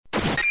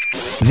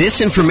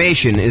This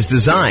information is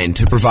designed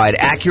to provide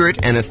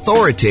accurate and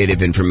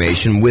authoritative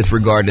information with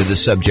regard to the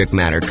subject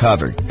matter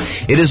covered.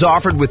 It is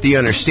offered with the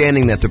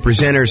understanding that the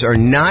presenters are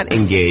not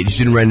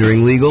engaged in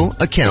rendering legal,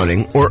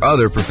 accounting, or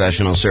other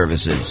professional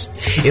services.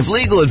 If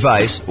legal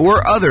advice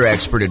or other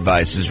expert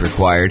advice is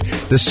required,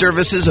 the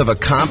services of a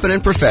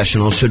competent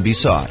professional should be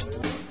sought.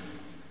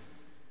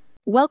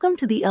 Welcome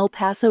to the El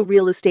Paso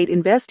Real Estate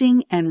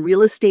Investing and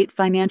Real Estate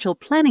Financial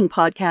Planning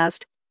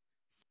Podcast.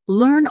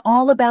 Learn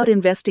all about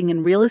investing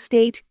in real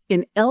estate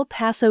in El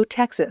Paso,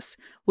 Texas,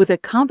 with a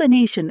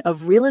combination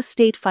of real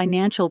estate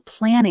financial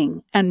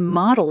planning and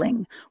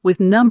modeling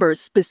with numbers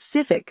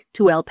specific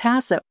to El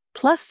Paso,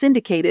 plus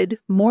syndicated,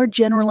 more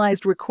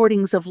generalized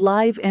recordings of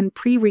live and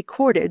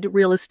pre-recorded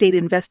real estate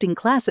investing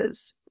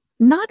classes.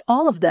 Not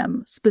all of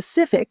them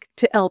specific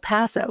to El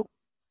Paso.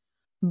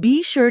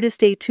 Be sure to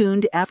stay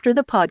tuned after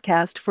the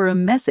podcast for a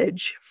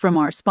message from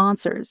our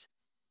sponsors.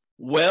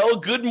 Well,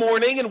 good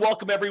morning and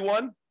welcome,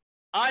 everyone.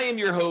 I am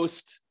your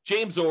host,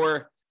 James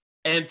Orr,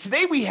 and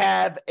today we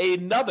have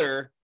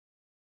another,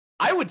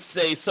 I would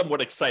say,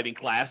 somewhat exciting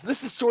class.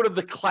 This is sort of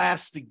the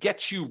class to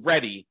get you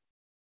ready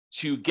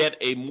to get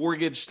a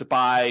mortgage to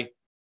buy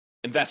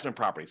investment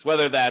properties,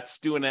 whether that's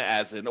doing it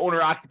as an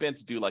owner-occupant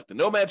to do like the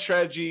nomad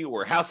strategy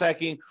or house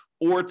hacking,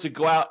 or to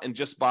go out and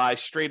just buy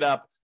straight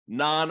up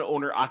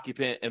non-owner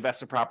occupant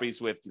investment properties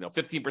with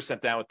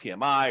 15% down with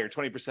PMI or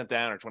 20%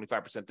 down or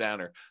 25%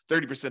 down or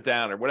 30%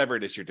 down or whatever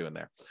it is you're doing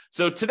there.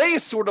 So today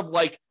is sort of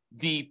like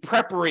the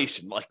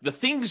preparation, like the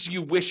things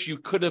you wish you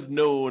could have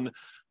known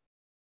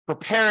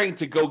preparing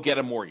to go get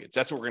a mortgage.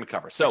 That's what we're going to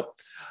cover. So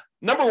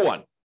number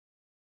one,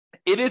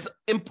 it is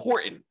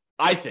important,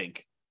 I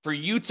think, for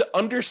you to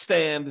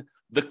understand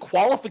the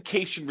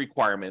qualification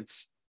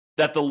requirements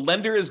that the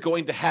lender is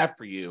going to have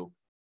for you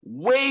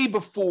way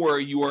before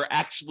you are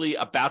actually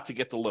about to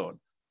get the loan.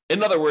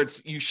 In other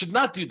words, you should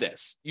not do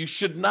this. You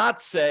should not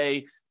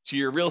say to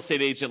your real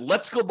estate agent,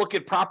 let's go look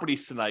at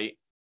properties tonight,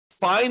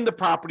 find the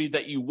property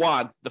that you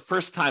want the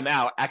first time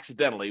out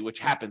accidentally, which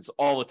happens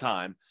all the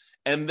time,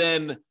 and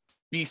then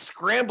be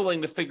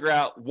scrambling to figure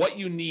out what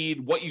you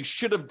need, what you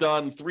should have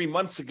done 3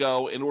 months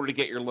ago in order to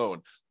get your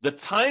loan. The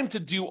time to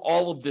do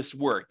all of this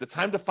work, the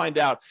time to find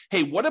out,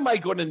 hey, what am I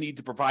going to need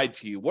to provide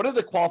to you? What are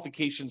the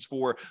qualifications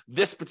for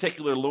this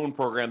particular loan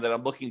program that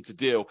I'm looking to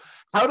do?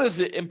 How does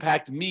it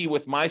impact me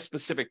with my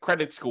specific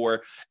credit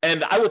score?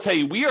 And I will tell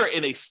you, we are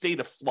in a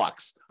state of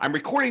flux. I'm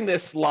recording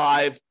this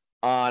live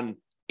on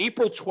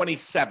April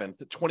 27th,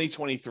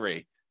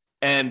 2023.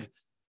 And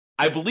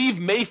I believe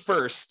May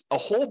 1st, a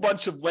whole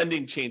bunch of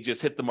lending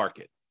changes hit the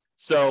market.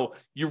 So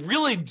you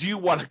really do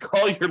want to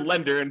call your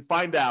lender and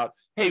find out,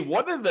 hey,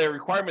 what are the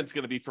requirements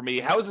going to be for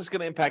me? How is this going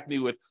to impact me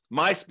with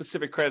my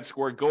specific credit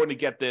score going to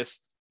get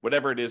this,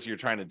 whatever it is you're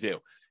trying to do?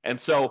 And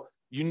so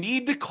you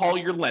need to call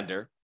your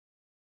lender.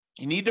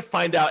 You need to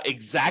find out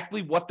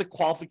exactly what the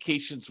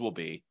qualifications will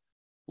be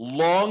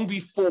long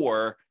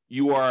before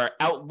you are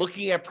out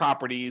looking at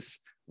properties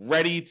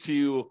ready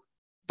to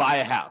buy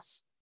a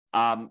house.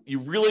 You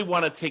really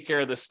want to take care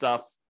of this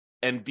stuff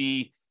and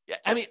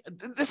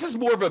this is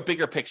more of a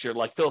bigger picture,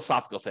 like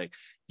philosophical thing.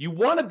 You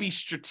want to be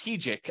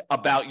strategic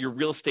about your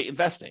real estate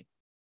investing.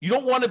 You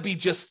don't want to be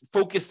just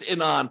focused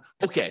in on,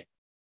 okay,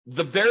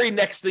 the very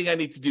next thing I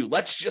need to do,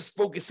 let's just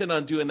focus in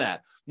on doing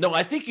that. No,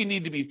 I think you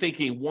need to be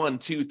thinking 1,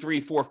 2, 3,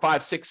 4,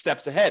 5, 6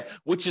 steps ahead,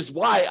 which is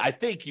why I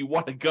think you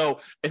want to go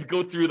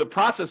through the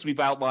process we've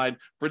outlined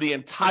for the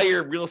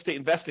entire real estate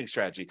investing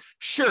strategy.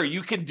 Sure,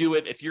 you can do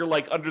it if you're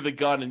like under the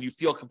gun and you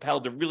feel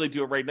compelled to really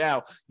do it right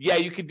now. Yeah,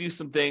 you can do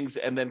some things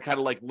and then kind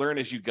of like learn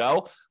as you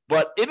go.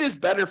 But it is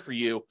better for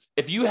you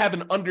if you have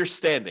an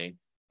understanding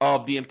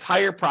of the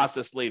entire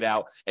process laid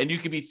out and you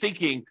can be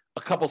thinking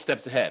a couple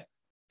steps ahead.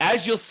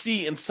 As you'll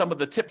see in some of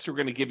the tips we're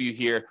going to give you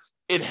here,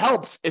 it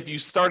helps if you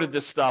started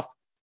this stuff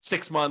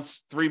 6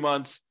 months, 3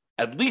 months,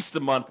 at least a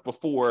month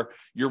before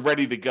you're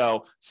ready to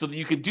go so that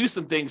you can do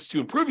some things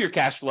to improve your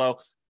cash flow,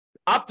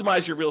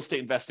 optimize your real estate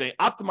investing,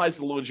 optimize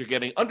the loans you're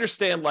getting,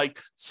 understand like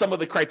some of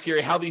the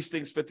criteria, how these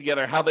things fit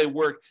together, how they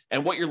work,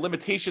 and what your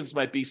limitations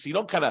might be so you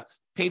don't kind of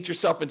paint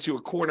yourself into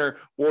a corner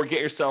or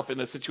get yourself in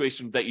a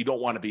situation that you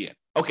don't want to be in.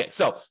 Okay,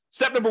 so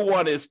step number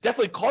one is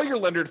definitely call your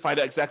lender to find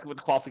out exactly what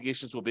the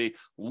qualifications will be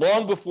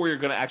long before you're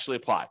going to actually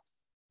apply.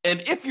 And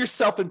if you're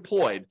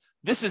self-employed,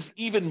 this is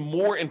even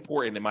more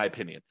important, in my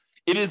opinion.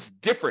 It is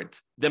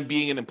different than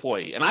being an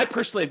employee. And I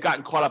personally have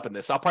gotten caught up in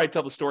this. I'll probably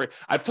tell the story.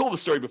 I've told the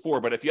story before,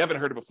 but if you haven't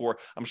heard it before,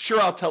 I'm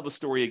sure I'll tell the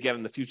story again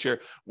in the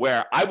future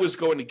where I was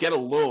going to get a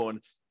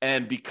loan.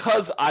 And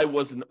because I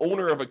was an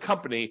owner of a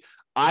company,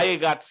 I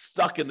got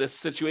stuck in this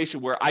situation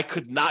where I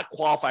could not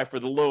qualify for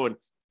the loan,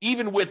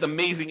 even with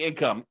amazing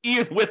income,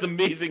 even with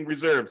amazing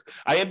reserves.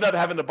 I ended up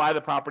having to buy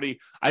the property.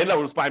 I ended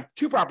up buying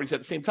 2 properties at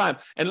the same time.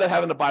 I ended up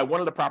having to buy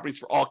one of the properties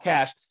for all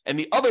cash. And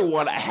the other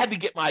one, I had to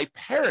get my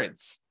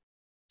parents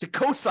to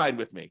co-sign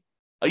with me.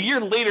 A year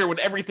later, when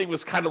everything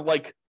was kind of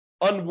like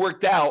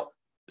unworked out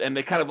and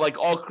they kind of like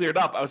all cleared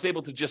up, I was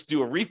able to just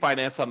do a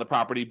refinance on the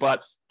property.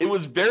 But it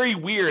was very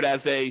weird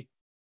as a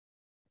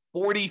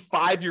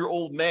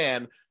 45-year-old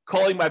man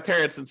calling my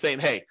parents and saying,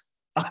 hey,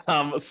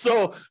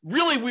 so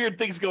really weird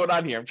things going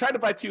on here. I'm trying to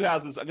buy 2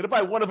 houses. I'm going to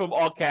buy one of them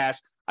all cash.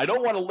 I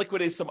don't want to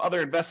liquidate some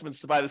other investments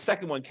to buy the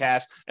second one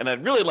cash, and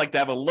I'd really like to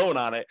have a loan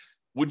on it.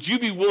 Would you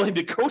be willing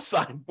to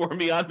co-sign for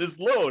me on this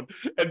loan?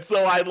 And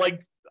so I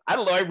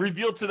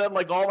revealed to them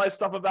like all my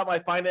stuff about my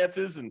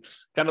finances and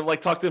kind of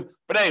like talk to them.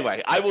 But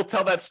anyway, I will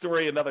tell that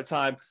story another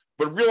time.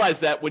 But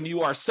realize that when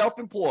you are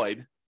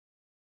self-employed,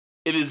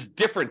 it is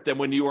different than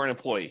when you are an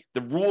employee.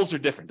 The rules are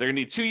different. They're going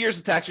to need 2 years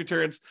of tax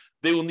returns.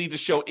 They will need to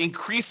show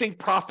increasing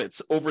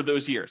profits over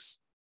those years.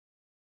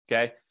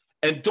 Okay.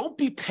 And don't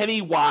be penny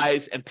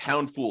wise and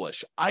pound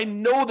foolish. I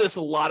know there's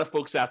a lot of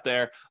folks out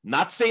there, I'm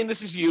not saying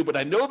this is you, but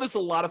I know there's a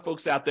lot of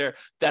folks out there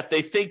that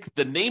they think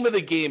the name of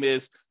the game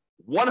is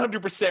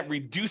 100%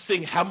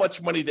 reducing how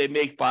much money they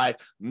make by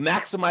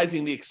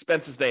maximizing the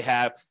expenses they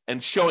have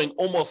and showing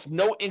almost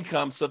no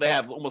income, so they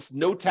have almost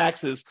no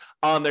taxes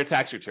on their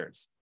tax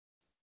returns.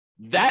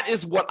 That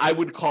is what I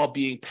would call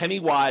being penny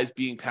wise,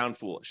 being pound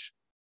foolish.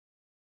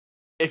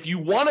 If you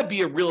want to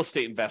be a real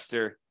estate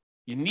investor,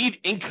 you need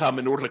income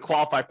in order to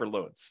qualify for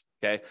loans,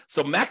 okay?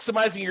 So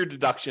maximizing your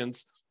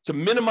deductions to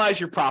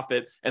minimize your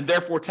profit and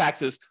therefore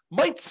taxes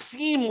might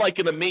seem like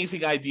an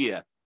amazing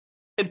idea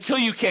until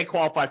you can't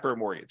qualify for a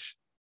mortgage.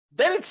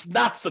 Then it's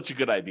not such a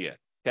good idea,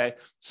 okay?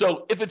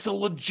 So if it's a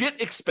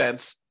legit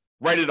expense,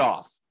 write it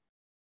off.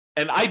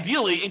 And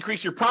ideally,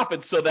 increase your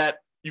profits so that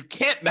you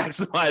can't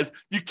maximize,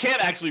 you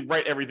can't actually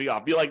write everything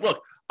off. Be like,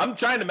 look, I'm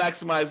trying to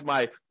maximize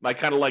my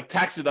kind of like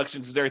tax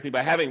deductions and everything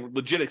by having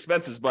legit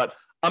expenses, but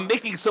I'm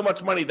making so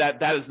much money that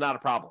that is not a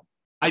problem.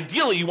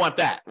 Ideally, you want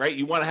that, right?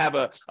 You want to have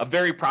a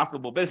very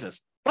profitable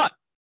business, but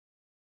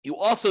you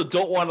also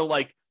don't want to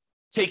like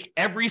take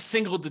every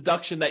single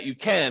deduction that you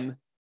can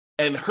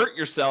and hurt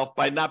yourself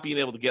by not being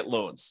able to get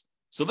loans.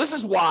 So this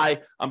is why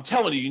I'm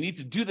telling you need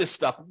to do this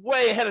stuff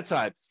way ahead of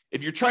time.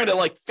 If you're trying to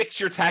like fix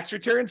your tax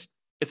returns,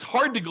 it's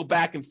hard to go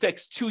back and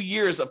fix 2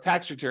 years of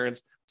tax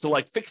returns to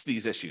like fix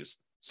these issues.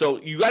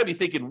 So you got to be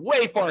thinking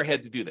way far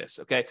ahead to do this,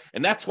 okay?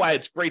 And that's why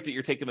it's great that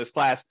you're taking this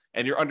class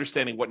and you're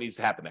understanding what needs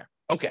to happen there.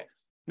 Okay,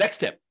 next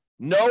tip,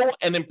 know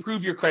and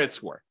improve your credit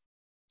score.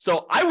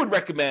 So I would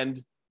recommend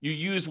you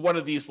use one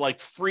of these like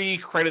free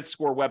credit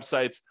score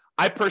websites.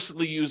 I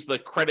personally use the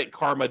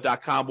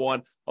creditkarma.com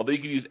one, although you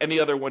can use any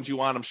other ones you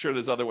want. I'm sure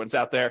there's other ones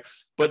out there.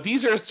 But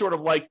these are sort of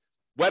like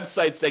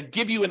websites that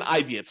give you an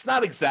idea. It's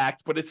not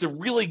exact, but it's a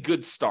really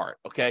good start,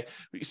 okay?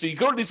 So you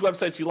go to these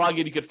websites, you log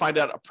in, you can find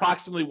out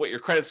approximately what your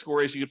credit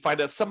score is. You can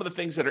find out some of the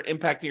things that are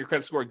impacting your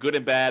credit score, good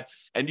and bad,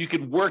 and you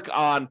can work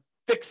on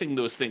fixing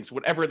those things,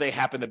 whatever they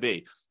happen to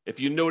be. If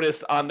you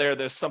notice on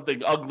there's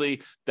something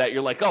ugly that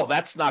you're like, oh,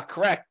 that's not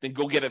correct, then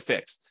go get it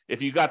fixed.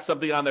 If you got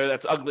something on there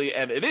that's ugly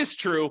and it is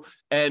true,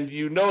 and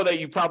you know that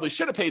you probably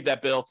should have paid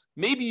that bill,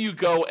 maybe you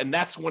go and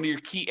that's one of your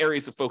key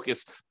areas of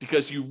focus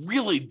because you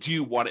really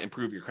do want to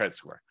improve your credit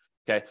score.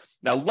 Okay.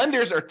 Now,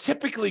 lenders are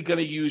typically going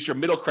to use your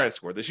middle credit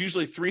score. There's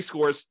usually 3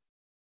 scores.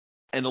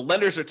 And the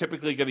lenders are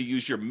typically going to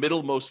use your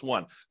middlemost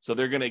one. So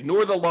they're going to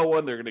ignore the low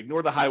one, they're going to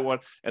ignore the high one,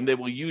 and they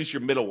will use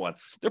your middle one.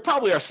 There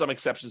probably are some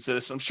exceptions to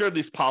this. I'm sure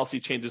these policy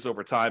changes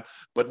over time,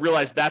 but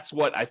realize that's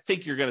what I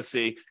think you're going to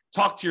see.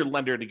 Talk to your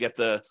lender to get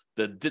the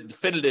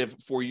definitive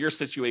for your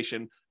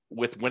situation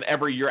with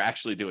whenever you're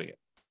actually doing it.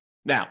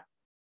 Now,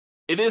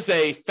 it is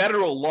a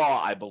federal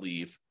law, I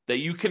believe, that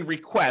you can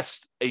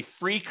request a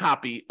free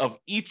copy of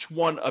each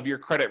one of your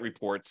credit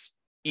reports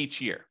each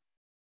year.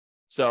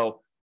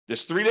 So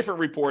there's 3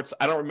 different reports.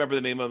 I don't remember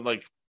the name of them,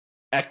 like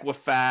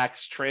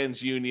Equifax,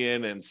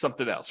 TransUnion, and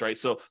something else, right?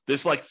 So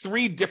there's like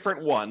 3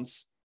 different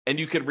ones, and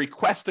you can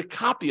request a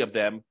copy of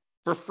them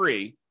for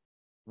free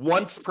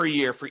once per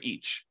year for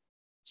each.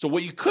 So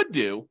what you could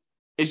do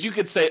is you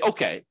could say,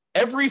 okay,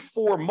 every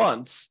 4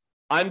 months,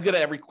 I'm going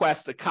to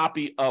request a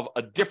copy of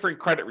a different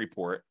credit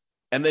report,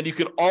 and then you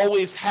could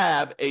always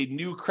have a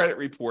new credit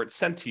report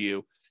sent to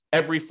you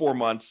every 4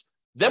 months.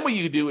 Then what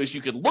you do is you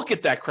could look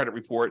at that credit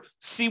report,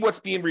 see what's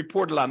being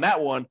reported on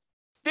that one,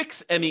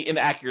 fix any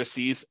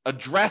inaccuracies,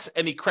 address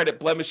any credit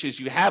blemishes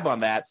you have on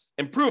that,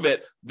 improve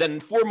it.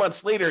 Then 4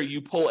 months later, you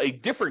pull a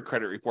different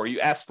credit report. You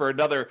ask for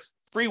another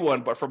free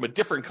one, but from a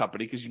different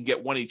company because you can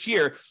get one each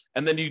year.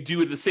 And then you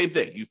do the same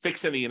thing. You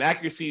fix any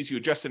inaccuracies, you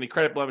address any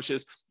credit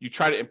blemishes, you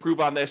try to improve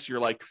on this. You're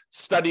like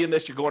studying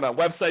this, you're going on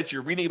websites,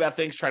 you're reading about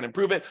things, trying to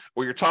improve it,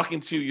 or you're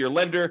talking to your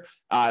lender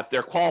if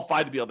they're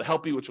qualified to be able to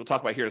help you, which we'll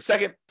talk about here in a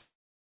second.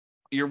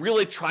 You're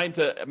really trying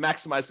to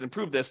maximize and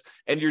improve this,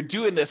 and you're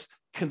doing this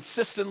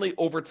consistently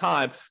over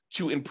time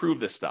to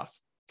improve this stuff,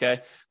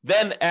 okay?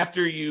 Then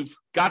after you've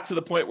got to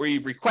the point where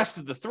you've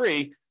requested the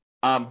 3,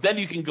 then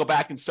you can go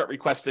back and start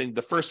requesting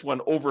the first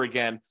one over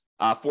again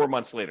 4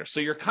 months later. So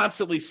you're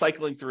constantly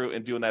cycling through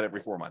and doing that every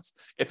 4 months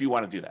if you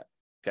want to do that,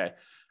 okay?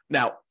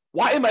 Now,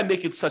 why am I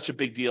making such a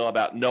big deal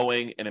about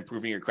knowing and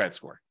improving your credit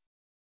score?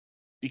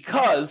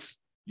 Because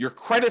your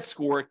credit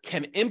score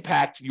can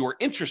impact your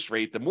interest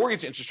rate, the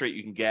mortgage interest rate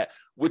you can get,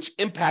 which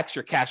impacts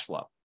your cash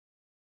flow.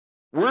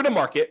 We're in a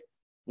market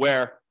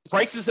where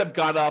prices have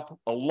gone up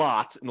a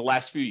lot in the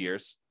last few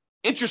years.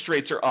 Interest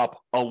rates are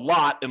up a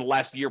lot in the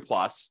last year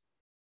plus.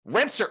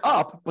 Rents are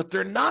up, but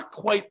they're not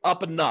quite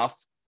up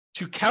enough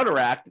to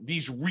counteract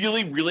these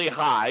really, really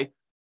high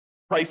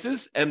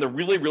prices and the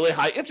really, really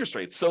high interest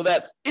rates, so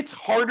that it's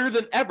harder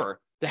than ever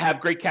to have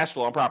great cash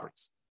flow on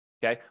properties.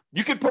 Okay.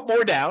 You can put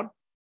more down,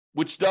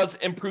 which does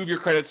improve your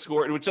credit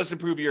score, and which does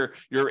improve your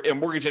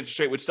mortgage interest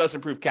rate, which does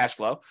improve cash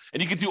flow.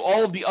 And you can do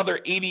all of the other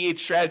 88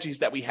 strategies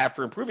that we have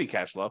for improving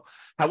cash flow.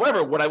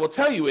 However, what I will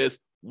tell you is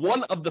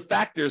one of the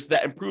factors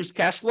that improves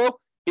cash flow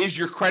is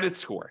your credit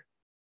score.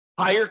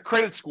 Higher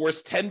credit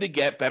scores tend to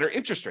get better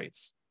interest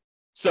rates.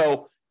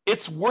 So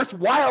it's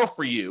worthwhile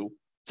for you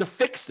to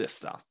fix this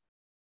stuff,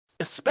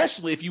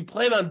 especially if you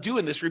plan on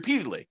doing this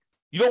repeatedly.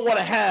 You don't want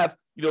to have,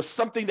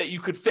 something that you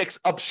could fix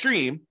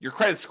upstream, your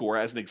credit score,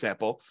 as an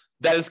example,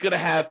 that is going to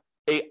have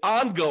an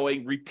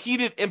ongoing,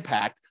 repeated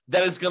impact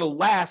that is going to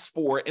last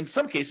for, in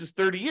some cases,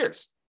 30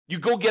 years. You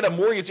go get a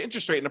mortgage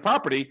interest rate in a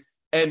property,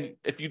 and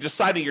if you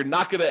decide you're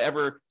not going to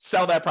ever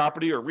sell that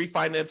property or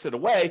refinance it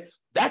away,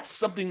 that's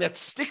something that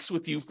sticks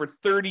with you for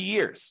 30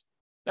 years.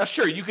 Now,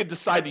 sure, you could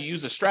decide to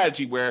use a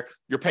strategy where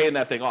you're paying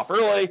that thing off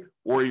early,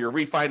 or you're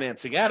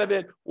refinancing out of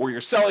it, or you're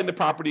selling the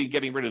property and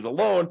getting rid of the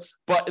loan.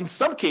 But in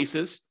some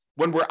cases,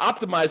 when we're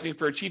optimizing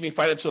for achieving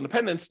financial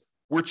independence,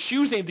 we're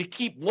choosing to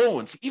keep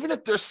loans, even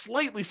if they're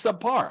slightly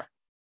subpar.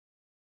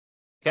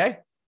 Okay?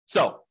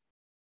 So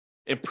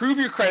improve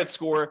your credit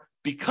score,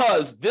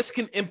 because this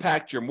can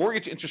impact your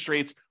mortgage interest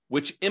rates,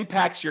 which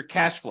impacts your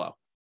cash flow.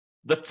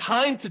 The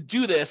time to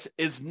do this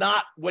is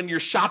not when you're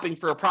shopping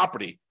for a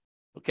property.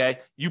 Okay,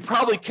 you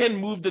probably can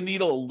move the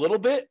needle a little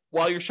bit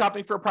while you're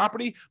shopping for a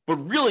property, but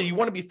really you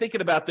want to be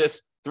thinking about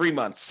this 3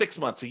 months, 6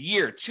 months, a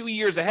year, 2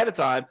 years ahead of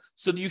time,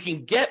 so that you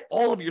can get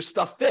all of your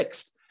stuff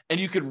fixed and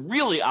you can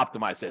really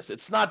optimize this.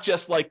 It's not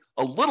just like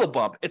a little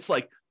bump, it's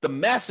like the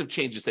massive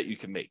changes that you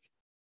can make.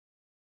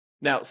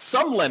 Now,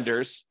 some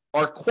lenders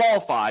are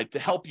qualified to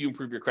help you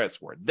improve your credit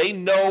score. They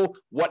know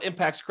what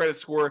impacts credit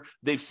score.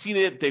 They've seen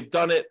it, they've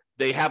done it.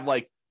 They have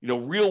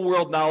real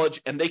world knowledge,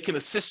 and they can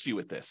assist you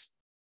with this.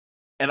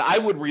 And I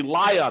would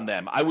rely on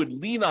them. I would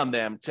lean on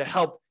them to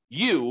help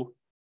you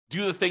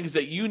do the things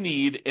that you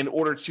need in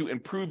order to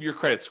improve your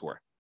credit score.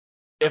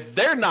 If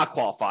they're not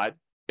qualified,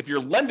 if your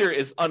lender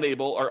is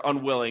unable or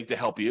unwilling to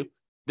help you,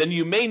 then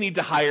you may need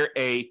to hire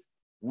a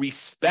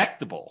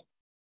respectable,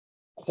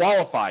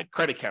 qualified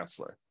credit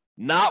counselor,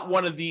 not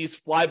one of these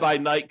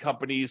fly-by-night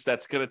companies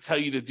that's going to tell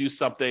you to do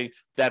something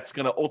that's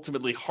going to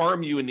ultimately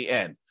harm you in the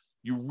end.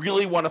 You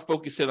really want to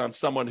focus in on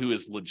someone who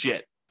is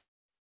legit.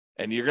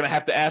 And you're going to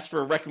have to ask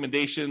for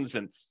recommendations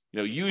and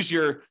use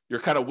your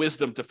kind of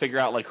wisdom to figure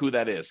out who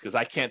that is, because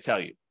I can't tell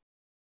you.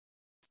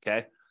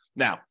 Okay?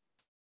 Now,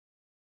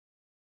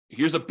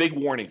 here's a big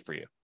warning for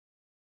you.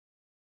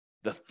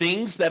 The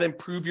things that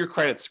improve your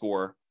credit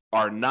score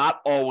are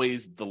not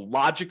always the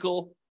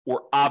logical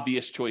or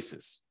obvious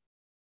choices.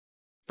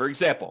 For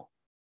example,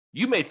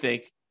 you may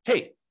think,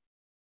 hey,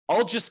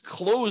 I'll just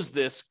close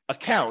this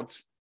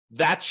account.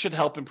 That should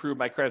help improve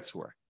my credit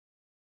score.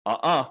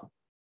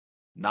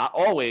 Not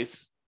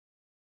always.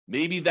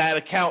 Maybe that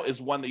account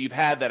is one that you've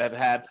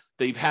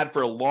had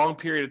for a long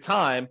period of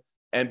time,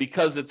 and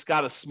because it's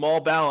got a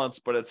small balance,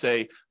 but it's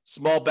a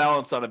small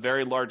balance on a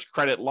very large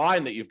credit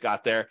line that you've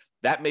got there,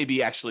 that may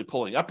be actually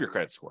pulling up your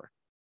credit score.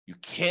 You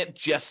can't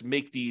just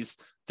make these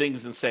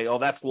things and say, oh,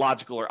 that's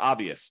logical or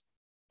obvious.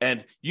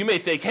 And you may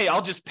think, hey,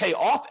 I'll just pay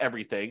off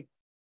everything.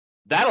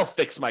 That'll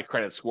fix my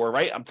credit score,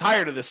 right? I'm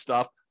tired of this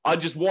stuff. I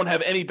just won't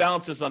have any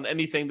balances on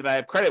anything that I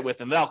have credit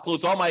with, and then I'll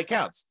close all my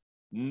accounts.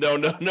 No.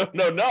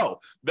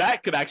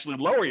 That could actually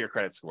lower your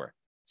credit score.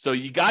 So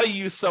you got to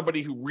use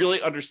somebody who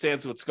really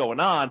understands what's going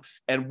on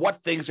and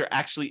what things are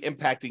actually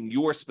impacting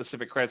your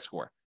specific credit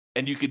score.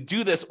 And you could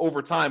do this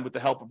over time with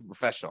the help of a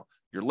professional,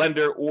 your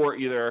lender, or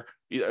either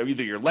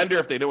your lender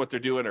if they know what they're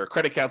doing, or a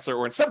credit counselor,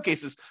 or in some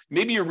cases,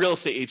 maybe your real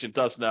estate agent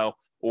does know,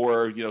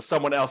 or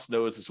someone else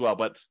knows as well.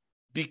 But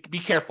be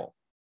careful.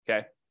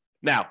 Okay.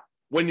 Now,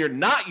 when you're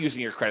not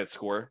using your credit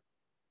score,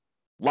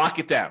 lock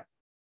it down.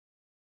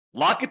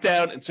 Lock it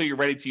down until you're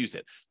ready to use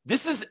it.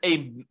 This is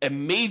a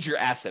major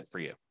asset for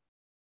you.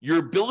 Your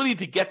ability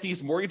to get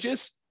these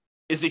mortgages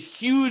is a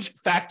huge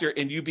factor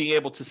in you being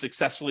able to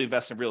successfully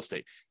invest in real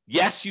estate.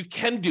 Yes, you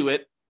can do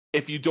it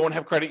if you don't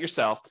have credit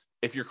yourself,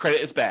 if your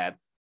credit is bad,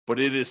 but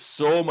it is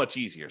so much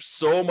easier,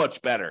 so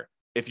much better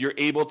if you're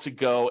able to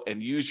go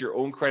and use your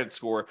own credit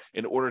score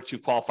in order to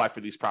qualify for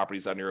these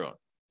properties on your own.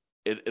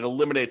 It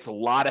eliminates a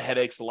lot of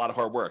headaches, a lot of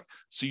hard work.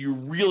 So you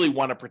really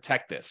want to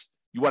protect this.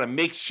 You want to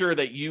make sure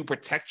that you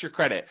protect your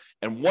credit.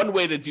 And one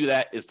way to do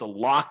that is to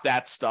lock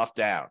that stuff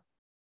down.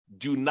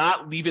 Do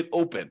not leave it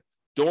open.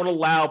 Don't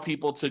allow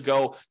people to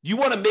go. You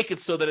want to make it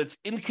so that it's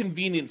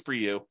inconvenient for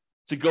you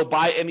to go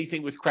buy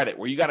anything with credit,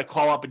 where you got to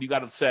call up and you got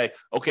to say,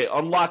 okay,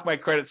 unlock my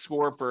credit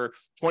score for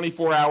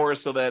 24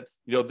 hours so that,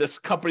 this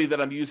company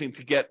that I'm using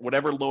to get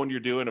whatever loan you're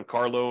doing, a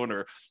car loan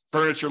or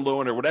furniture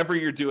loan or whatever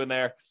you're doing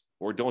there,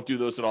 or don't do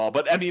those at all.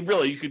 But I mean,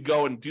 really, you could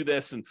go and do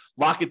this and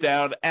lock it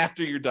down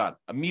after you're done.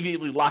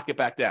 Immediately lock it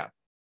back down.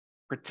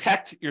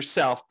 Protect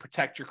yourself,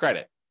 protect your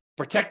credit.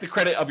 Protect the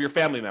credit of your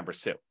family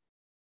members too.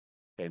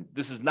 Okay,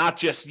 this is not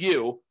just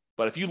you,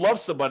 but if you love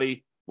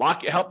somebody,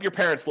 help your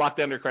parents lock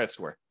down their credit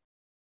score,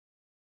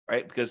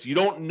 right? Because you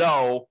don't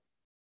know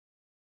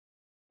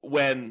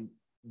when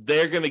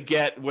they're going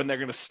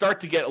to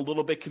start to get a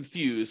little bit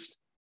confused,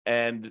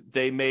 and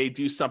they may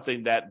do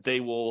something that they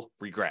will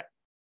regret.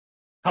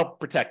 Help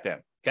protect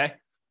them. Okay.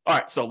 All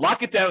right. So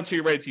lock it down until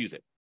you're ready to use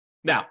it.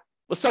 Now,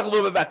 let's talk a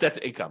little bit about debt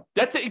to income.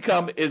 Debt to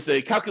income is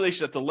a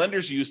calculation that the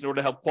lenders use in order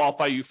to help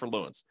qualify you for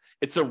loans.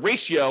 It's a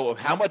ratio of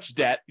how much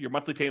debt, your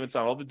monthly payments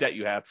on all the debt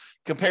you have,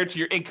 compared to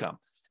your income.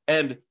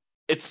 And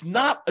it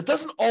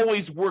doesn't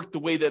always work the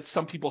way that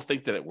some people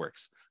think that it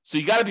works. So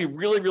you got to be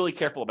really, really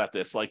careful about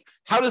this. Like,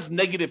 how does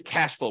negative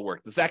cash flow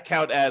work? Does that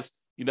count as,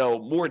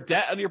 more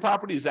debt on your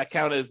property? Does that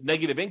count as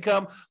negative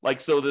income?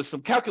 So there's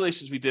some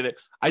calculations we did it.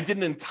 I did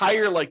an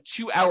entire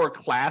 2-hour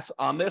class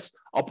on this.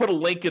 I'll put a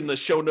link in the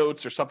show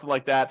notes or something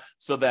like that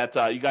so that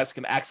you guys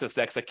can access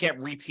that, because I can't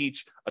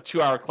reteach a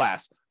 2-hour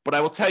class. But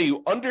I will tell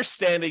you,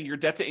 understanding your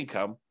debt to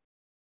income,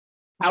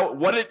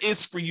 what it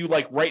is for you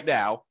right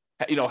now,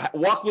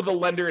 walk with a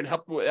lender and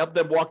help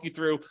them walk you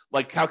through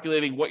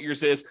calculating what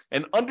yours is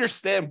and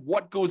understand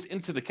what goes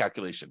into the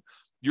calculation.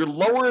 Your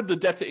lower the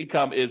debt to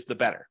income is, the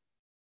better.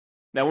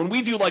 Now, when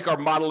we do our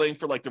modeling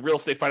for the real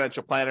estate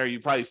financial planner,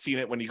 you've probably seen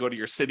it when you go to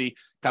your city,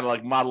 kind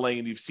of modeling,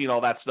 and you've seen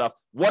all that stuff.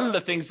 One of the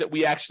things that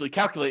we actually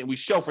calculate and we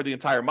show for the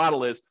entire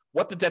model is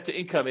what the debt to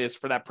income is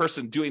for that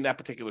person doing that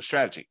particular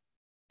strategy.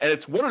 And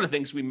it's one of the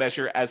things we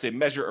measure as a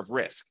measure of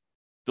risk.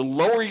 The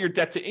lower your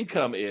debt to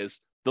income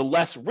is, the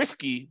less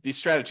risky the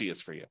strategy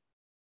is for you.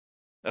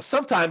 Now,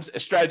 sometimes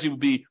a strategy would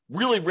be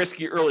really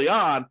risky early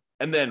on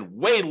and then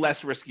way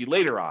less risky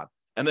later on.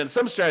 And then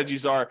some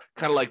strategies are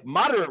kind of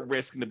moderate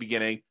risk in the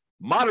beginning,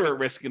 moderate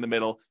risk in the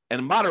middle,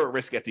 and moderate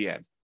risk at the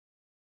end.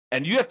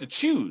 And you have to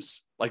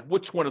choose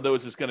which one of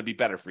those is going to be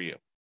better for you.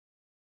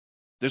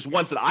 There's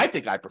ones that I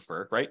think I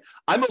prefer, right?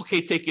 I'm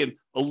okay taking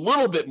a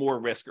little bit more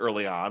risk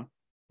early on,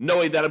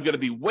 knowing that I'm going to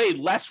be way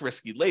less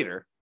risky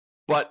later.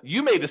 But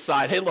you may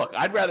decide, hey, look,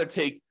 I'd rather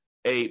take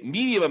a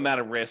medium amount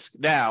of risk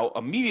now,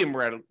 a medium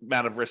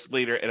amount of risk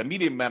later, and a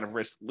medium amount of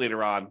risk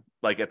later on,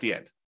 at the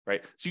end,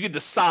 right? So you can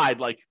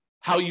decide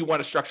how you want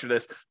to structure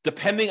this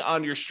depending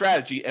on your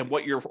strategy and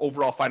what your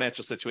overall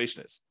financial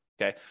situation is.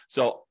 Okay.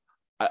 So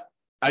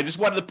I just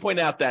wanted to point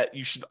out that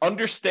you should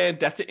understand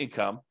debt to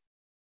income,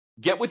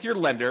 get with your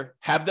lender,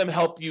 have them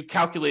help you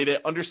calculate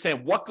it,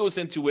 understand what goes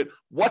into it,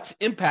 what's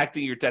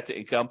impacting your debt to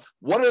income,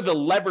 what are the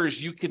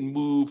levers you can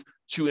move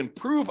to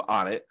improve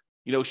on it.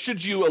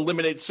 Should you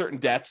eliminate certain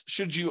debts?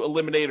 Should you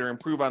eliminate or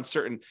improve on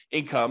certain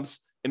incomes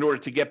in order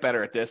to get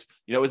better at this?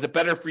 Is it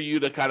better for you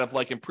to kind of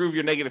improve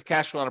your negative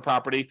cash flow on a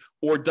property,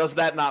 or does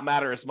that not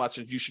matter as much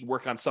and you should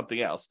work on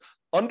something else?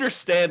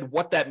 Understand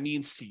what that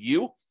means to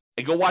you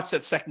and go watch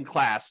that second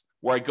class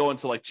where I go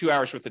into 2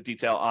 hours worth of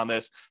detail on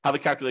this, how the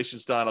calculation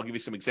is done. I'll give you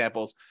some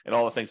examples and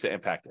all the things that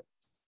impact it.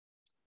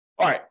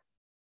 All right.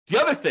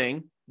 The other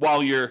thing,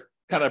 while you're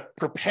kind of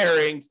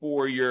preparing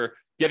for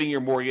getting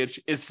your mortgage,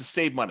 is to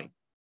save money.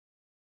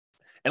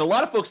 And a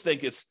lot of folks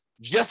think it's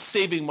just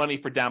saving money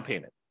for down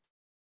payment.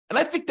 And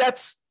I think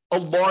that's a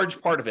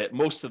large part of it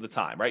most of the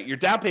time, right? Your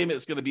down payment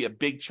is going to be a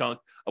big chunk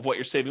of what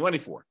you're saving money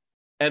for.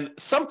 And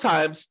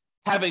sometimes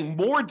having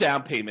more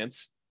down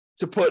payments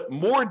to put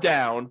more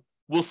down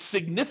will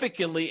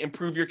significantly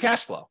improve your cash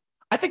flow.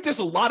 I think there's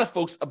a lot of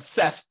folks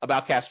obsessed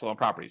about cash flow on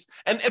properties,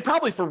 and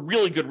probably for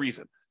really good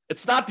reason.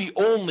 It's not the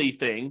only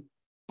thing,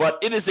 but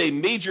it is a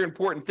major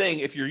important thing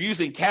if you're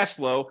using cash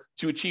flow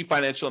to achieve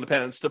financial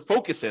independence, to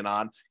focus in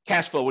on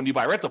cash flow when you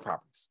buy rental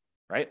properties,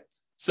 right?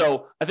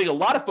 So I think a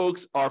lot of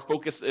folks are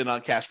focused in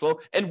on cash flow,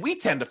 and we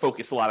tend to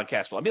focus a lot on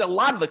cash flow. I mean, a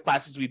lot of the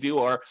classes we do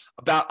are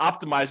about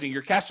optimizing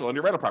your cash flow on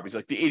your rental properties,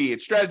 like the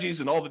 88 strategies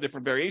and all the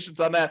different variations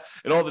on that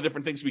and all the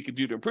different things we could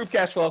do to improve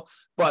cash flow.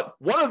 But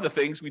one of the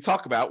things we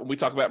talk about when we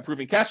talk about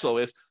improving cash flow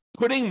is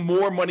putting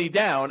more money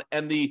down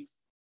and the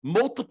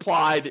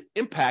multiplied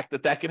impact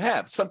that can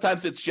have.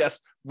 Sometimes it's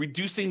just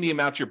reducing the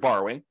amount you're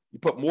borrowing. You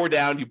put more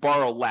down, you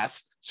borrow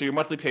less, so your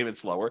monthly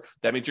payment's lower.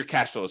 That means your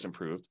cash flow is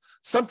improved.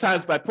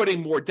 Sometimes by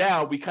putting more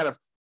down, we kind of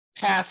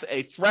pass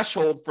a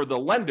threshold for the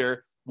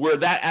lender where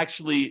that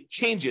actually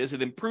changes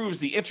and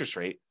improves the interest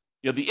rate.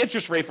 The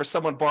interest rate for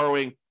someone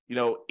borrowing,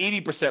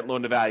 80%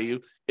 loan to value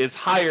is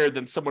higher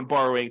than someone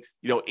borrowing,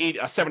 a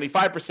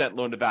 75%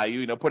 loan to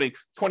value, putting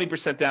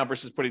 20% down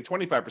versus putting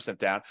 25%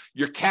 down.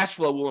 Your cash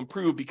flow will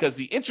improve because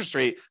the interest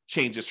rate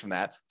changes from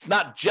that. It's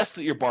not just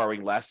that you're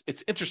borrowing less,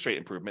 it's interest rate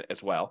improvement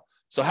as well.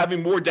 So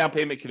having more down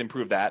payment can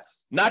improve that.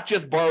 Not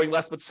just borrowing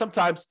less, but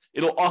sometimes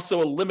it'll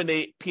also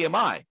eliminate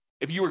PMI.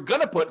 If you were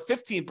going to put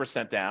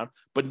 15% down,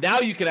 but now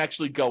you can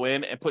actually go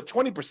in and put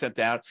 20%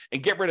 down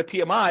and get rid of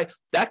PMI,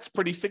 that's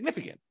pretty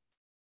significant.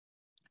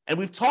 And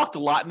we've talked a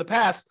lot in the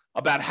past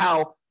about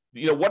how,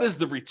 what is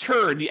the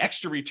return, the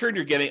extra return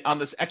you're getting on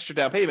this extra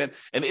down payment,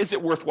 and is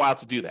it worthwhile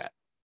to do that?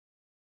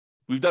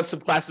 We've done some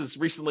classes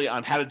recently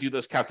on how to do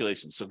those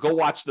calculations, so go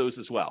watch those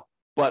as well.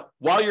 But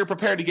while you're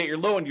preparing to get your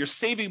loan, you're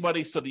saving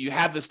money so that you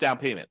have this down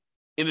payment.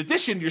 In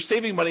addition, you're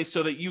saving money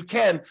so that you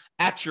can,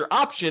 at your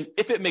option,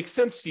 if it makes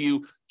sense to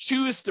you,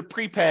 choose to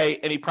prepay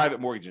any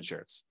private mortgage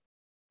insurance.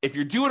 If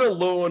you're doing a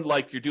loan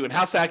like you're doing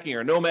house hacking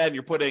or Nomad, and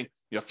you're putting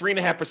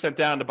 3.5%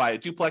 down to buy a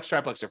duplex,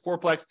 triplex, or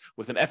fourplex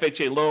with an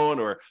FHA loan,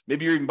 or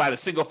maybe you're even buying a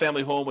single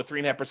family home with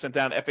 3.5%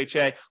 down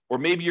FHA, or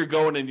maybe you're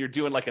going and you're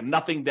doing like a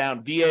nothing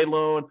down VA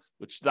loan,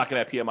 which is not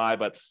going to have PMI,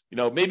 but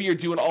maybe you're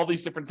doing all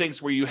these different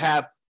things where you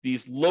have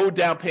these low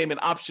down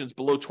payment options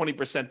below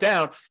 20%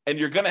 down, and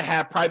you're going to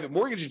have private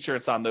mortgage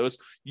insurance on those.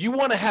 You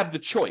want to have the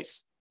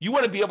choice. You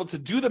want to be able to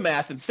do the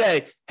math and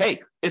say,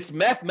 hey, it's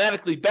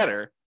mathematically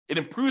better. It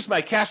improves my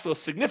cash flow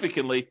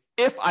significantly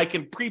if I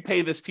can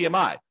prepay this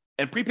PMI.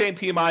 And prepaying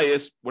PMI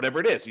is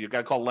whatever it is. You've got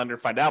to call a lender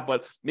and find out,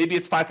 but maybe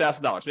it's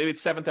 $5,000, maybe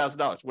it's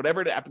 $7,000,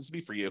 whatever it happens to be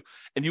for you.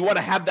 And you want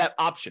to have that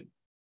option.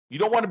 You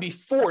don't want to be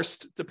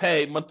forced to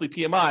pay monthly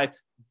PMI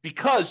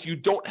because you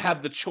don't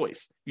have the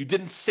choice. You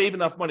didn't save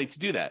enough money to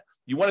do that.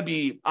 You want to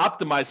be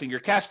optimizing your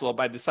cash flow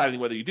by deciding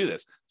whether you do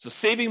this. So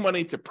saving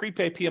money to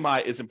prepay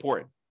PMI is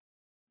important.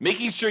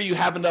 Making sure you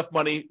have enough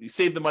money, you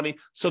save the money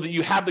so that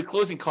you have the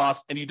closing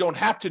costs and you don't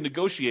have to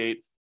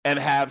negotiate and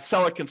have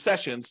seller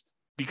concessions,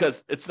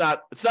 because it's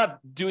not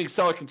doing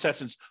seller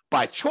concessions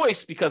by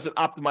choice because it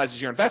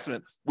optimizes your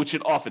investment, which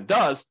it often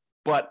does,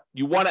 but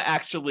you want to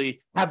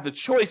actually have the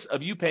choice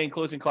of you paying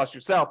closing costs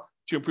yourself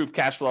to improve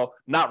cash flow,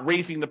 not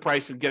raising the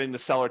price and getting the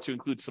seller to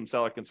include some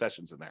seller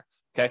concessions in there.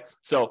 Okay,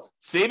 so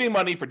saving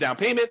money for down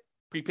payment,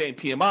 prepaying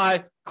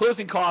PMI,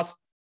 closing costs,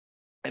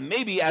 and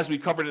maybe, as we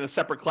covered in a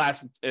separate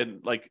class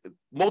and like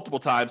multiple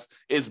times,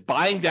 is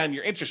buying down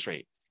your interest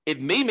rate. It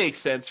may make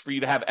sense for you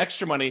to have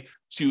extra money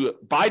to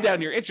buy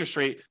down your interest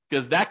rate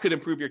because that could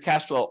improve your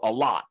cash flow a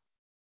lot.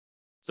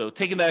 So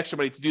taking that extra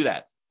money to do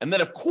that. And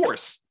then, of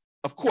course,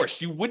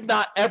 you would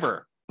not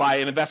ever buy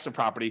an investment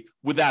property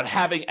without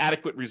having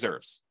adequate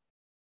reserves.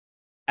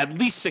 At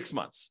least 6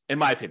 months, in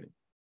my opinion.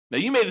 Now,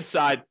 you may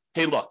decide,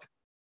 hey, look,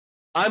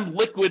 I'm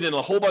liquid in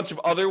a whole bunch of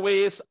other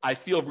ways. I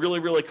feel really,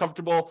 really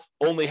comfortable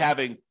only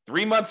having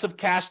 3 months of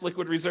cash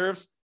liquid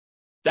reserves.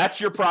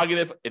 That's your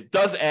prerogative. It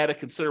does add a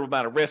considerable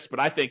amount of risk, but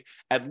I think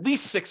at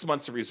least 6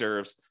 months of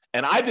reserves.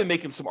 And I've been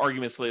making some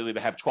arguments lately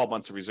to have 12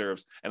 months of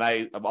reserves. And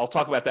I'll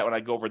talk about that when I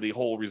go over the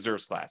whole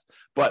reserves class.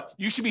 But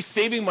you should be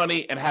saving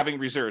money and having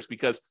reserves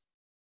because,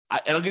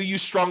 and I'm going to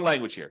use strong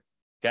language here,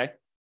 okay?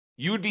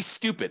 You would be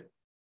stupid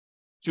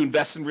to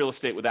invest in real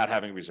estate without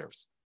having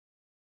reserves,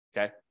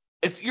 okay?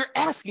 You're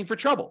asking for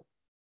trouble.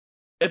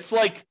 It's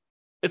like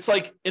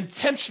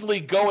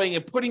intentionally going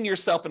and putting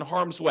yourself in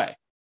harm's way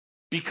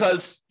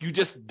because you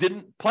just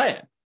didn't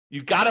plan.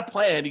 You got to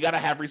plan. You got to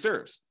have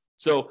reserves.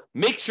 So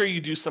make sure you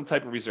do some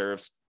type of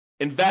reserves,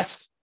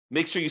 invest,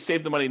 make sure you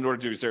save the money in order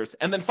to do reserves.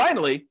 And then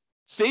finally,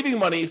 saving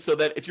money so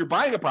that if you're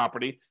buying a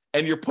property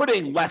and you're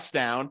putting less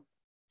down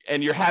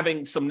and you're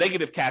having some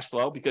negative cash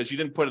flow because you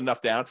didn't put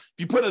enough down. If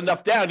you put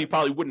enough down, you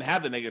probably wouldn't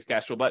have the negative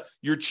cash flow, but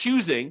you're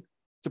choosing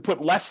to put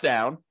less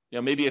down.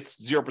 Maybe it's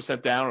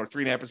 0% down or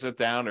 3.5%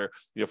 down, or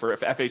for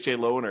FHA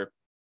loan, or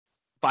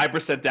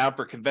 5% down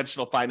for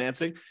conventional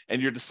financing,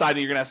 and you're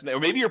deciding you're going to have some, or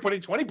maybe you're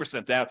putting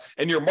 20% down,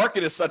 and your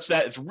market is such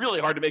that it's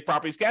really hard to make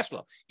properties cash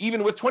flow,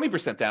 even with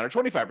 20% down or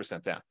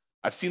 25% down.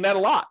 I've seen that a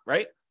lot,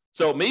 right?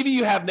 So maybe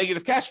you have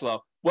negative cash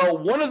flow. Well,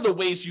 one of the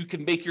ways you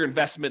can make your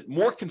investment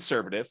more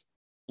conservative,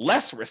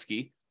 less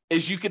risky,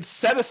 is you can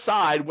set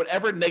aside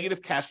whatever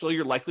negative cash flow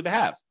you're likely to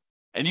have,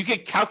 and you can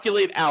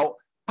calculate out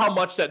how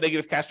much that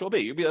negative cash flow will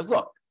be. You'll be like,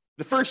 look,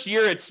 the first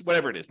year, it's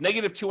whatever it is,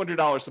 negative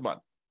 $200 a month.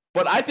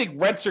 But I think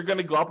rents are going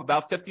to go up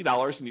about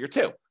 $50 in year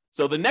two.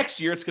 So the next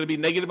year, it's going to be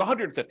negative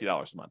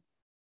 $150 a month.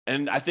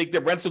 And I think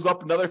that rents will go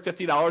up another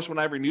 $50 when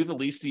I renew the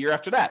lease the year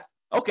after that.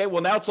 Okay,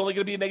 well, now it's only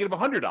going to be a negative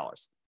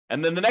 $100.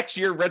 And then the next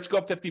year, rents go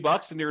up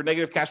 $50 and your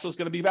negative cash flow is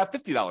going to be about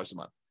 $50 a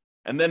month.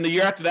 And then the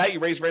year after that, you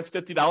raise rents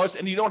 $50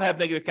 and you don't have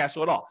negative cash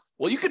flow at all.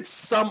 Well, you could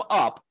sum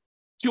up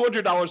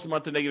 $200 a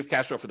month in negative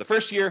cash flow for the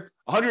first year,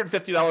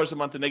 $150 a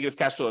month in negative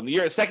cash flow in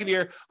the second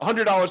year,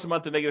 $100 a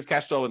month in negative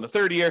cash flow in the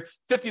third year,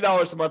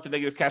 $50 a month in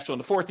negative cash flow in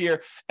the fourth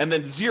year, and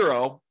then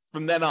zero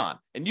from then on.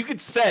 And you could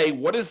say,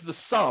 what is the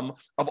sum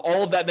of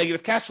all of that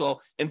negative cash flow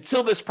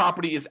until this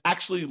property is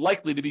actually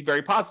likely to be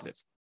very positive?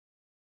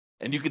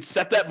 And you could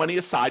set that money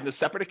aside in a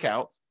separate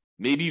account,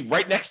 maybe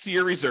right next to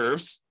your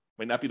reserves,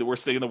 might not be the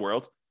worst thing in the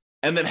world,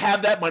 and then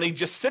have that money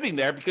just sitting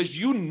there because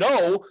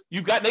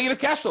you've got negative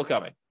cash flow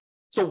coming.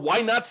 So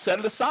why not set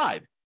it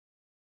aside?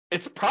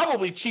 It's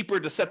probably cheaper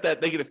to set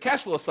that negative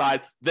cash flow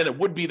aside than it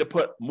would be to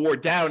put more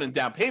down in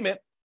down payment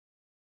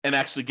and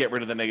actually get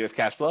rid of the negative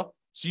cash flow.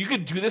 So you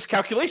could do this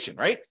calculation,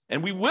 right?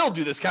 And we will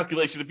do this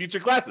calculation in future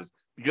classes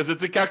because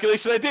it's a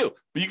calculation I do.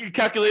 But you can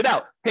calculate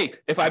out, hey,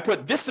 if I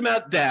put this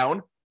amount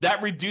down,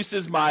 that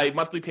reduces my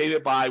monthly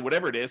payment by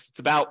whatever it is. It's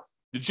about,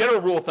 the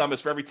general rule of thumb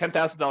is for every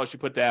 $10,000 you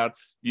put down,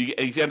 you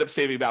end up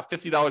saving about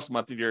 $50 a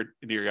month in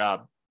your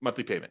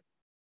monthly payment.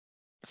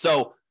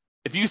 So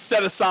if you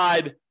set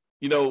aside,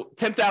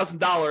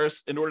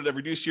 $10,000 in order to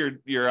reduce your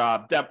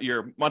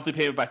monthly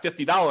payment by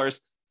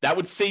 $50, that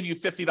would save you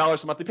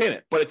 $50 a monthly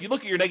payment. But if you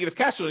look at your negative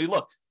cash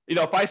flow,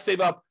 if I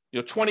save up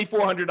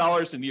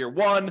 $2,400 in year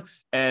one,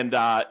 and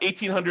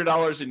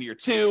 $1,800 in year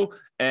two,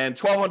 and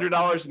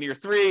 $1,200 in year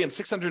three, and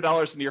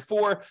 $600 in year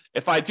four.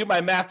 If I do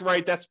my math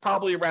right, that's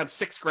probably around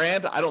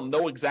 $6,000. I don't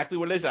know exactly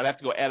what it is. I'd have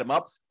to go add them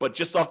up, but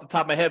just off the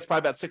top of my head, it's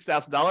probably about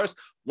 $6,000.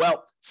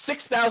 Well,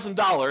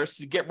 $6,000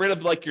 to get rid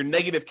of like your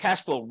negative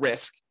cash flow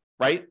risk,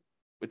 right?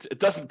 It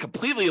doesn't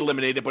completely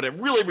eliminate it, but it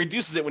really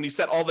reduces it when you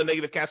set all the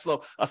negative cash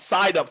flow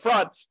aside up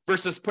front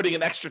versus putting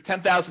an extra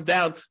 $10,000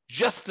 down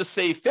just to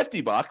save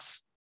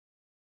 $50.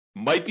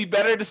 Might be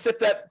better to set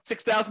that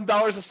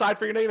 $6,000 aside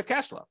for your negative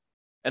cash flow.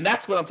 And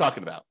that's what I'm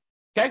talking about.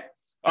 Okay.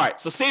 All right.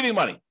 So saving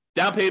money,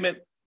 down payment,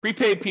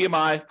 prepaid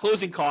PMI,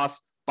 closing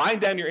costs, buying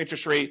down your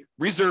interest rate,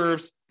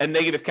 reserves, and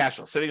negative cash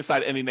flow, setting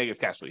aside any negative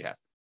cash flow you have.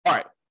 All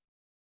right.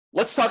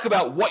 Let's talk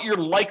about what you're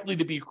likely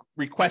to be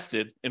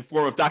requested in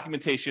form of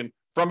documentation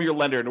from your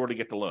lender in order to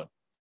get the loan.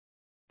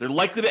 They're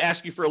likely to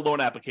ask you for a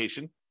loan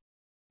application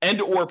and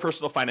or a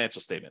personal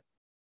financial statement.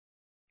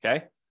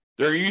 Okay.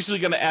 They're usually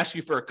going to ask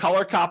you for a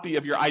color copy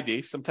of your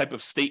ID, some type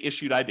of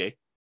state-issued ID,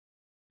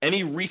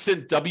 any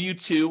recent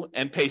W-2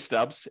 and pay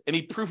stubs,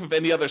 any proof of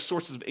any other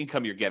sources of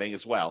income you're getting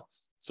as well.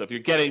 So if you're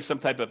getting some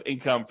type of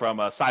income from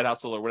a side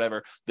hustle or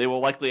whatever, they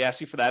will likely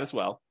ask you for that as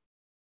well.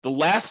 The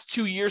last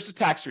 2 years of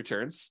tax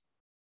returns.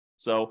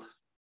 So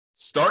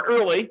start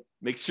early,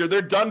 make sure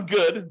they're done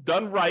good,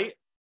 done right,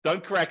 done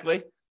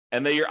correctly,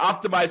 and that you're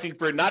optimizing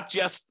for not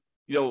just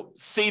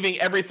saving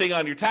everything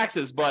on your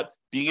taxes, but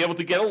being able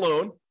to get a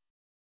loan.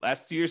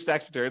 Last 2 years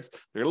tax returns,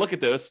 they're going to look at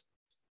those.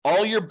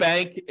 All your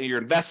bank, your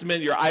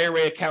investment, your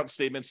IRA account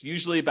statements,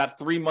 usually about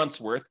 3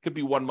 months worth. Could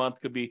be 1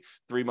 month, could be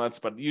 3 months,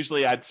 but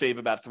usually I'd save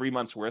about 3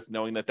 months worth,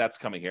 knowing that that's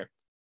coming here.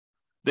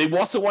 They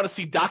also want to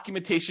see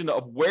documentation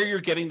of where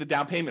you're getting the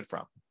down payment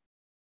from.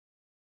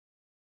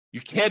 You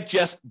can't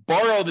just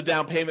borrow the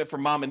down payment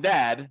from mom and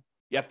dad.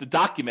 You have to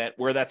document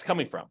where that's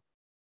coming from.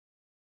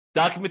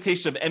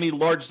 Documentation of any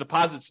large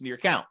deposits in your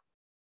account.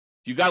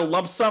 If you got a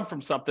lump sum from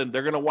something,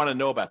 they're going to want to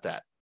know about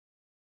that.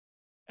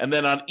 And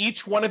then on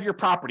each one of your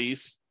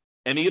properties,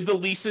 any of the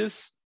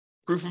leases,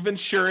 proof of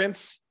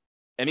insurance,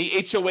 any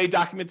HOA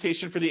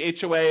documentation for the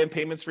HOA and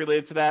payments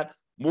related to that,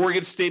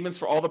 mortgage statements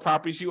for all the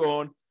properties you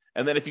own.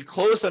 And then if you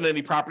closed on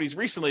any properties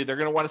recently, they're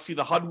going to want to see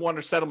the HUD-1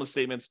 or settlement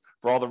statements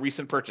for all the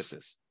recent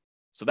purchases.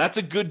 So that's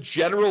a good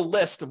general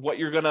list of what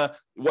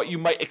you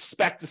might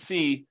expect to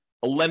see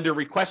a lender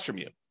request from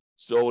you.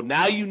 So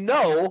now you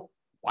know,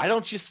 why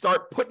don't you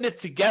start putting it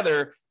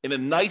together in a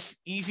nice,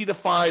 easy to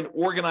find,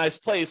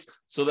 organized place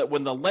so that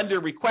when the lender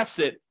requests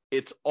it,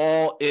 it's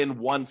all in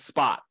one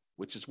spot,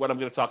 which is what I'm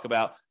going to talk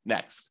about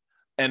next.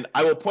 And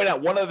I will point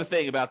out one other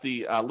thing about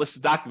the list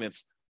of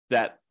documents,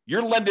 that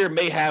your lender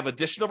may have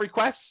additional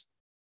requests.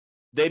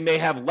 They may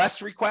have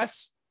less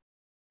requests,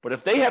 but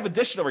if they have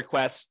additional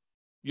requests,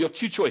 you have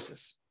two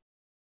choices.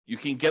 You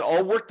can get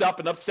all worked up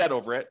and upset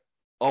over it.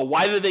 Oh,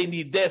 why do they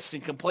need this,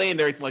 and complain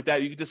and everything like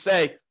that? You can just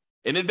say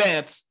in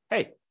advance,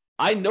 hey,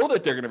 I know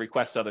that they're going to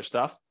request other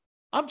stuff.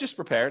 I'm just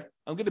prepared.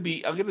 I'm going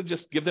to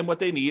just give them what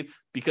they need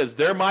because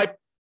they're my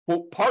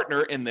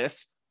partner in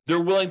this.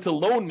 They're willing to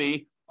loan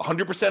me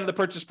 100% of the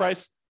purchase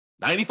price,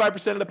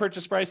 95% of the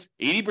purchase price,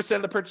 80%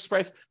 of the purchase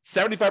price,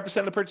 75%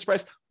 of the purchase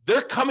price.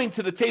 They're coming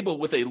to the table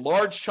with a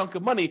large chunk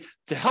of money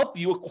to help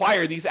you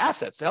acquire these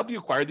assets, to help you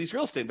acquire these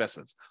real estate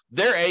investments.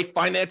 They're a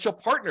financial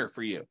partner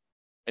for you.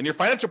 And your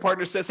financial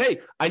partner says, hey,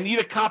 I need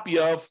a copy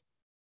of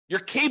your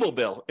cable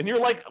bill. And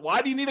you're like,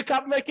 why do you need a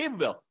copy of my cable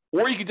bill?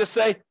 Or you could just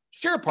say,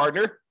 sure,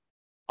 partner,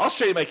 I'll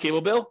show you my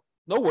cable bill.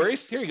 No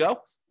worries. Here you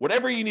go.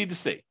 Whatever you need to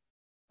see.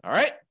 All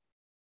right.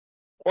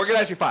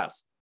 Organize your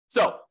files.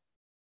 So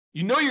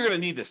you know you're going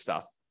to need this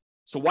stuff.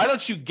 So why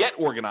don't you get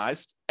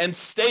organized and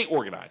stay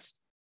organized?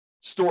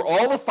 Store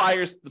all the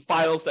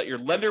files that your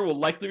lender will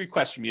likely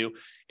request from you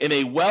in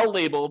a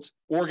well-labeled,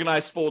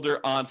 organized folder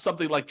on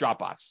something like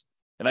Dropbox.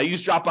 And I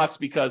use Dropbox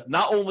because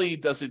not only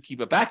does it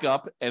keep a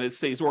backup and it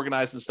stays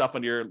organized and stuff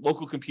on your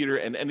local computer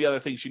and any other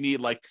things you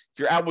need, like if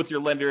you're out with your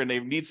lender and they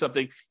need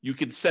something, you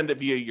can send it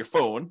via your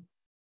phone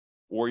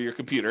or your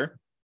computer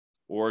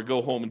or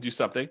go home and do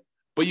something.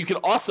 But you can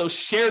also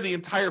share the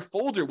entire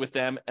folder with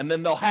them, and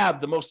then they'll have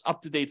the most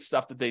up-to-date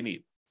stuff that they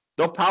need.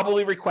 They'll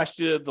probably request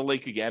you the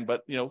link again,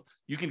 but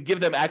you can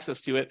give them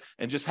access to it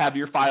and just have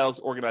your files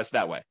organized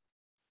that way.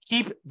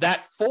 Keep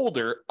that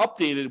folder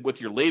updated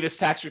with your latest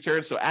tax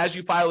return. So as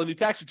you file a new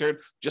tax return,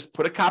 just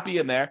put a copy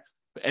in there.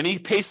 Any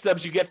pay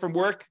stubs you get from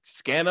work,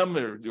 scan them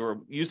or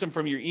use them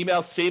from your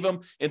email, save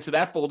them into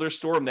that folder,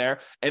 store them there.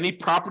 Any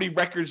property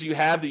records you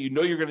have that you're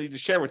going to need to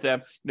share with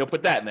them,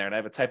 put that in there. And I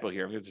have a typo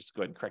here. I'm going to just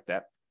go ahead and correct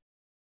that.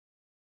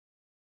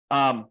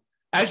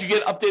 As you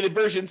get updated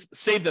versions,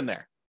 save them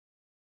there.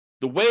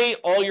 That way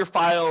all your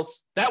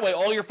files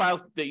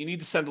that you need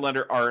to send to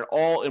lender are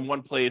all in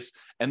one place.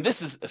 And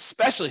this is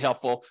especially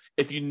helpful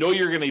if you know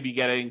you're going to be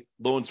getting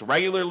loans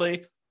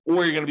regularly,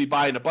 or you're going to be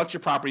buying a bunch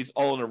of properties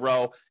all in a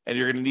row, and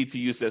you're going to need to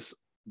use this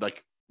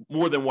like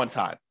more than one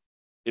time.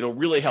 It'll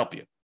really help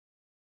you.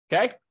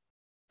 Okay?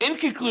 In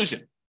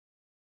conclusion,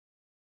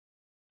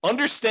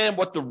 understand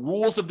what the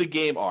rules of the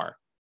game are.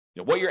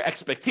 what your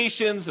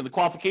expectations and the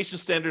qualification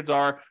standards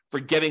are for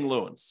getting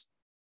loans.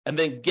 And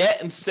then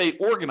get and stay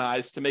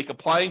organized to make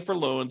applying for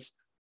loans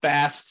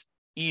fast,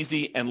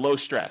 easy, and low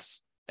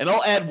stress. And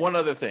I'll add one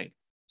other thing.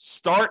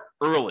 Start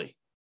early.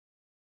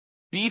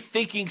 Be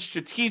thinking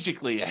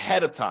strategically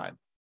ahead of time.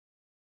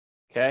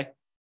 Okay?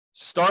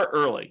 Start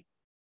early.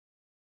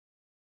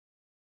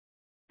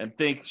 And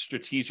think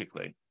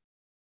strategically.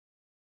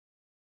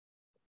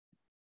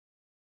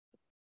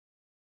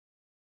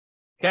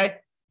 Okay?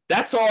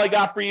 That's all I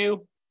got for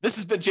you. This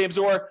has been James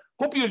Orr.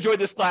 Hope you enjoyed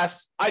this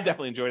class. I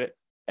definitely enjoyed it.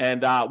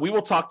 And we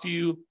will talk to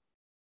you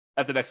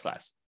at the next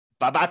class.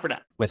 Bye-bye for now.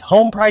 With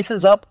home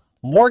prices up,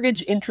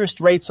 mortgage interest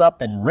rates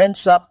up, and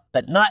rents up,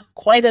 but not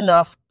quite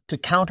enough to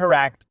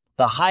counteract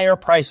the higher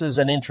prices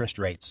and interest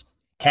rates,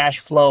 cash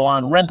flow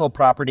on rental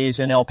properties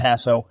in El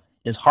Paso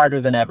is harder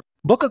than ever.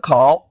 Book a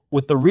call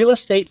with the Real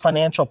Estate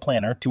Financial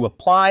Planner to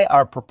apply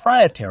our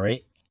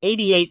proprietary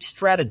 88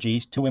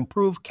 strategies to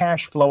improve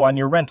cash flow on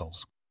your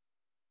rentals.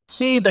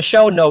 See the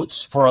show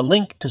notes for a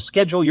link to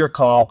schedule your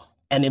call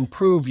and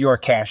improve your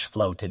cash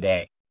flow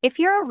today. If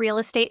you're a real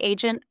estate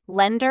agent,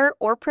 lender,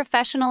 or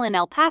professional in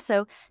El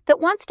Paso that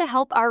wants to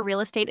help our real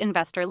estate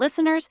investor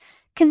listeners,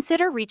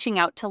 consider reaching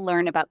out to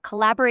learn about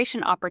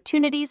collaboration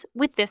opportunities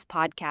with this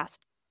podcast.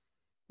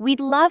 We'd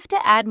love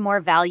to add more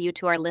value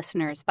to our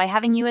listeners by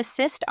having you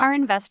assist our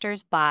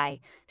investors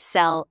buy,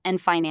 sell, and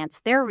finance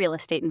their real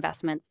estate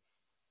investment.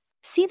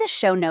 See the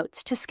show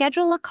notes to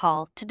schedule a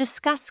call to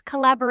discuss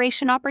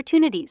collaboration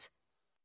opportunities.